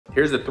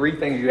Here's the 3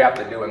 things you have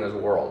to do in this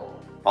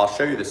world. I'll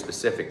show you the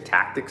specific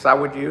tactics I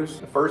would use.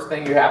 The first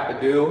thing you have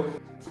to do,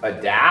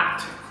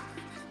 adapt,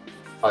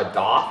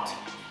 adopt,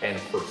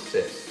 and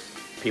persist.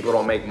 People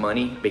don't make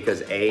money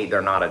because A,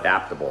 they're not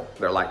adaptable.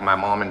 They're like, my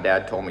mom and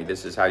dad told me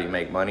this is how you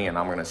make money and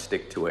I'm gonna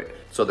stick to it.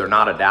 So they're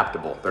not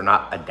adaptable. They're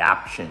not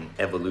adaption,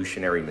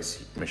 evolutionary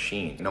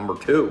machine. Number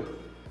 2,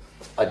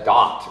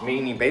 adopt,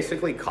 meaning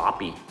basically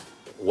copy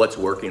what's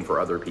working for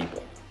other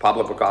people.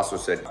 Pablo Picasso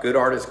said, good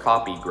artists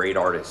copy, great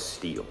artists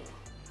steal,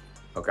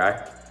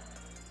 okay?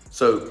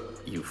 So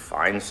you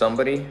find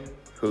somebody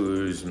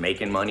who's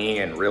making money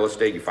in real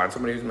estate, you find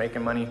somebody who's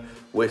making money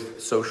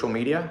with social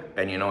media,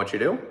 and you know what you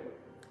do?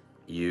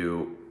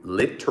 You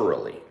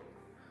literally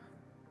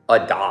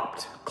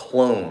adopt,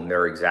 clone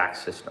their exact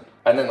system.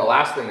 And then the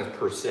last thing is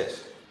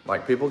persist.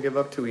 Like, people give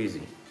up too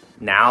easy.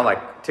 Now,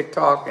 like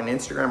TikTok and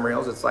Instagram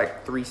Reels, it's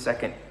like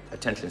 3-second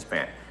attention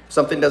span.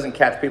 Something doesn't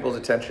catch people's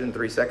attention in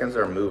 3 seconds,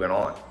 they're moving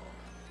on.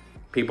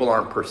 People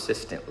aren't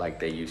persistent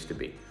like they used to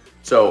be.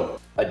 So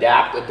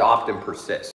adapt, adopt, and persist.